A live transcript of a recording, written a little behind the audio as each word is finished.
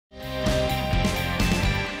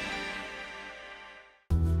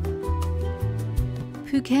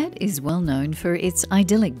Phuket is well known for its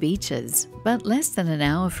idyllic beaches, but less than an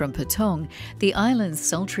hour from Patong, the island's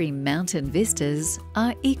sultry mountain vistas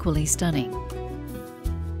are equally stunning.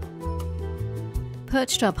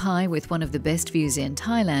 Perched up high with one of the best views in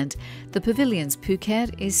Thailand, the Pavilions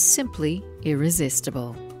Phuket is simply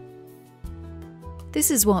irresistible.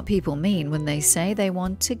 This is what people mean when they say they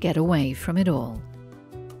want to get away from it all.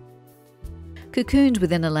 Cocooned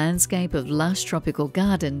within a landscape of lush tropical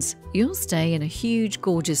gardens, you'll stay in a huge,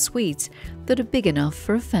 gorgeous suites that are big enough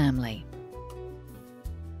for a family.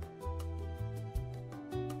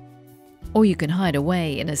 Or you can hide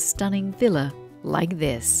away in a stunning villa like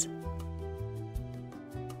this.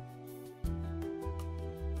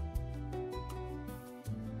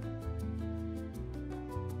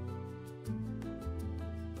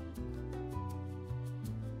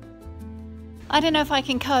 I don't know if I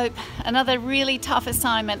can cope. Another really tough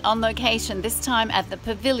assignment on location, this time at the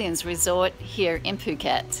Pavilions Resort here in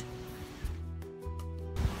Phuket.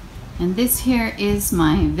 And this here is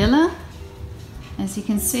my villa. As you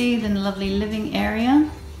can see, the lovely living area.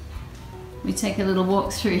 We take a little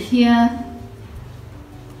walk through here.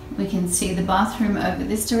 We can see the bathroom over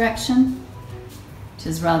this direction, which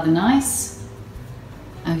is rather nice.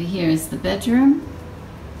 Over here is the bedroom.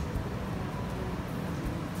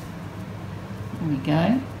 There we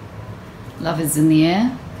go. Love is in the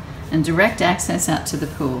air, and direct access out to the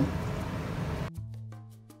pool.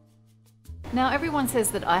 Now everyone says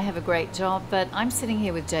that I have a great job, but I'm sitting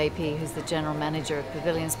here with JP, who's the General Manager of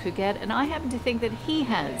Pavilions Phuket, and I happen to think that he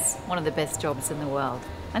has one of the best jobs in the world.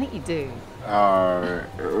 I think you do.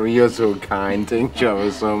 You're so kind. Thank you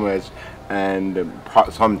so much. And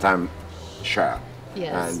sometime, sure.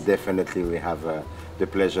 Yes. And definitely we have the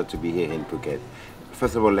pleasure to be here in Phuket.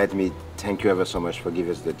 First of all, let me thank you ever so much for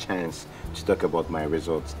giving us the chance to talk about my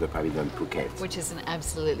resort, the Pavilion Phuket. Which is an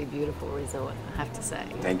absolutely beautiful resort, I have to say.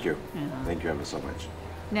 Thank you. Yeah. Thank you ever so much.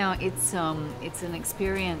 Now, it's an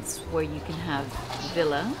experience where you can have a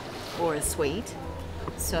villa or a suite.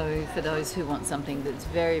 So for those who want something that's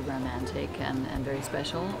very romantic and very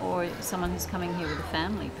special, or someone who's coming here with a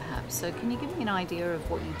family perhaps. So can you give me an idea of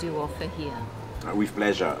what you do offer here? With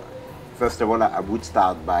pleasure. First of all, I would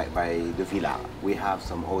start by the villa. We have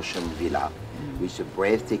some ocean villa with a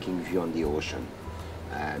breathtaking view on the ocean.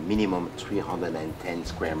 Minimum 310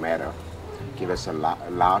 square meter. Give us a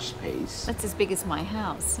large space. That's as big as my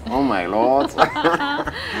house. Oh my Lord.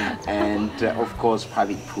 And of course,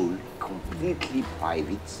 private pool, completely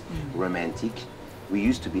private, romantic. We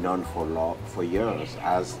used to be known for years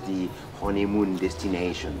as the honeymoon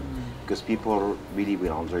destination because people really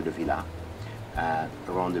will enjoy the villa.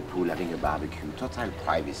 Around the pool having a barbecue, total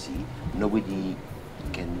privacy, nobody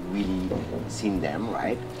can really see them,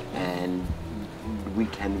 right? And we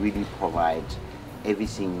can really provide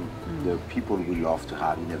everything the people will love to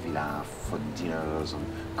have in a villa for dinners and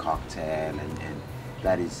cocktail, and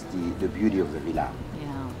that is the beauty of the villa. Yeah.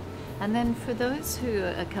 And then for those who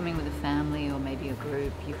are coming with a family or maybe a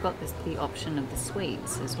group, you've got the option of the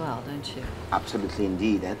suites as well, don't you? Absolutely,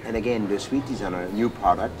 indeed. And again, the suite is on a new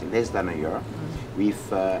product, less than a year,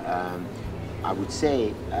 with, I would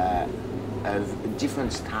say, a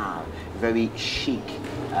different style, very chic,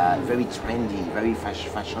 very trendy, very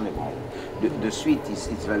fashionable. The suite is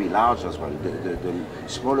very large as well. The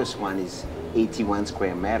smallest one is 81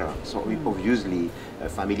 square meter, so obviously a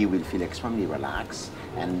family will feel extremely relaxed,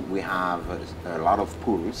 and we have a lot of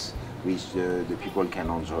pools which the people can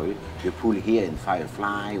enjoy. The pool here in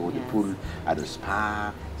Firefly, or the pool at a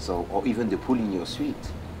spa, or even the pool in your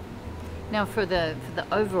suite. Now for the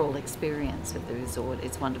overall experience of the resort,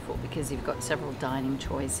 it's wonderful because you've got several dining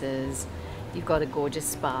choices, you've got a gorgeous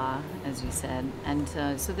spa, as you said, and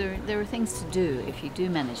so there are things to do if you do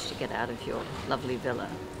manage to get out of your lovely villa.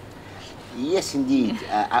 Yes, indeed.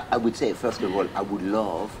 I would say, first of all, I would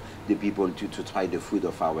love the people to try the food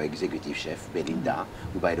of our executive chef, Belinda,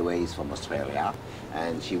 who, by the way, is from Australia,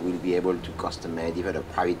 and she will be able to custom-made even a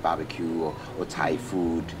private barbecue or Thai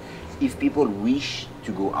food. If people wish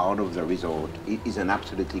to go out of the resort, it is an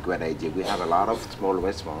absolutely great idea. We have a lot of small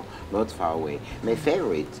restaurants not far away. My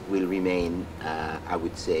favorite will remain, I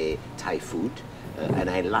would say, Thai food, and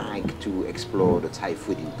I like to explore the Thai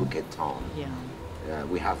food in Phuket town. Yeah.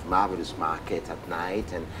 We have marvelous market at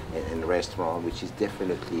night and restaurant, which is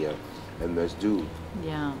definitely a must-do.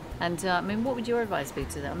 Yeah, and I mean, what would your advice be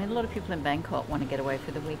to them? I mean, a lot of people in Bangkok want to get away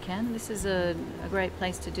for the weekend. This is a great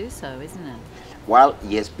place to do so, isn't it? Well,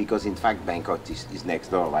 yes, because in fact Bangkok is next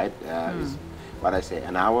door, right? It's, what I say,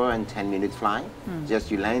 an hour and 10-minute flight. Just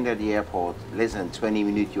you land at the airport, less than 20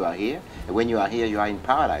 minutes you are here. And when you are here, you are in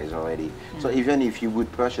paradise already. So even if you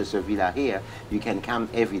would purchase a villa here, you can come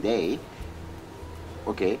every day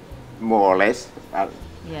okay, more or less.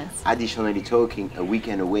 Yes. Additionally talking, a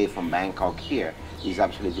weekend away from Bangkok here is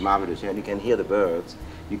absolutely marvelous. And you can hear the birds.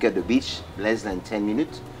 You get the beach less than 10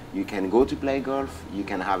 minutes. You can go to play golf. You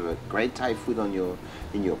can have a great Thai food on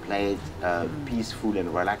in your plate. Peaceful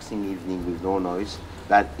and relaxing evening with no noise.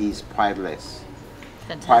 That is priceless.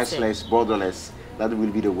 Fantastic. Priceless, borderless. That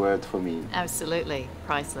will be the word for me. Absolutely.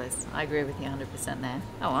 Priceless. I agree with you 100% there.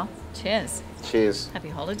 Oh well. Cheers. Cheers. Happy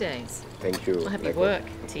holidays. Thank you. Well, happy work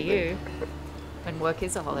to you. When work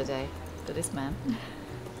is a holiday for this man.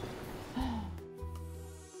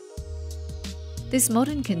 This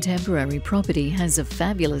modern contemporary property has a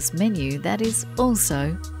fabulous menu that is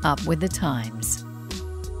also up with the times.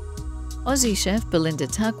 Aussie chef Belinda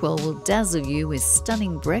Tuckwell will dazzle you with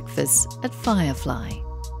stunning breakfasts at Firefly.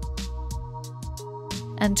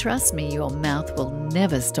 And trust me, your mouth will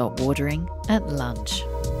never stop watering at lunch.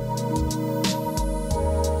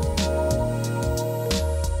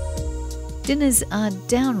 Dinners are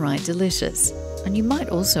downright delicious, and you might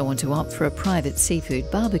also want to opt for a private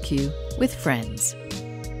seafood barbecue with friends.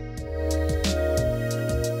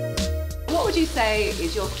 What would you say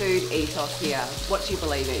is your food ethos here? What do you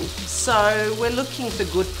believe in? So we're looking for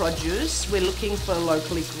good produce, we're looking for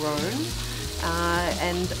locally grown,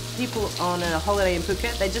 and people on a holiday in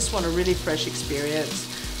Phuket, they just want a really fresh experience.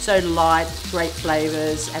 So light, great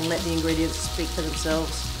flavours, and let the ingredients speak for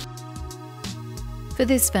themselves. For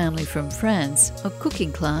this family from France, a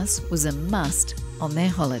cooking class was a must on their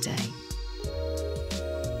holiday.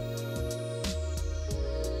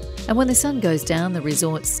 And when the sun goes down, the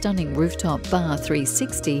resort's stunning rooftop bar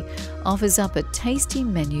 360 offers up a tasty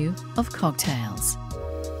menu of cocktails.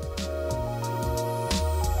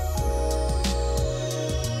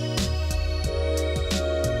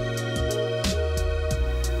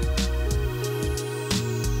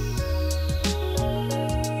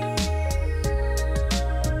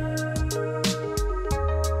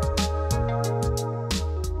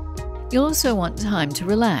 You'll also want time to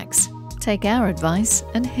relax. Take our advice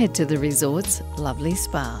and head to the resort's lovely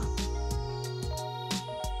spa.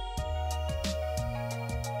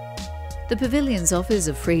 The Pavilions offers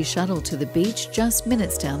a free shuttle to the beach just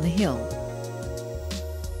minutes down the hill.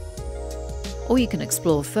 Or you can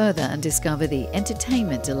explore further and discover the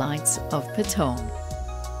entertainment delights of Patong.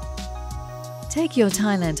 Take your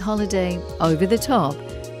Thailand holiday over the top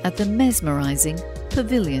at the mesmerising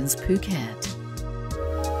Pavilions Phuket.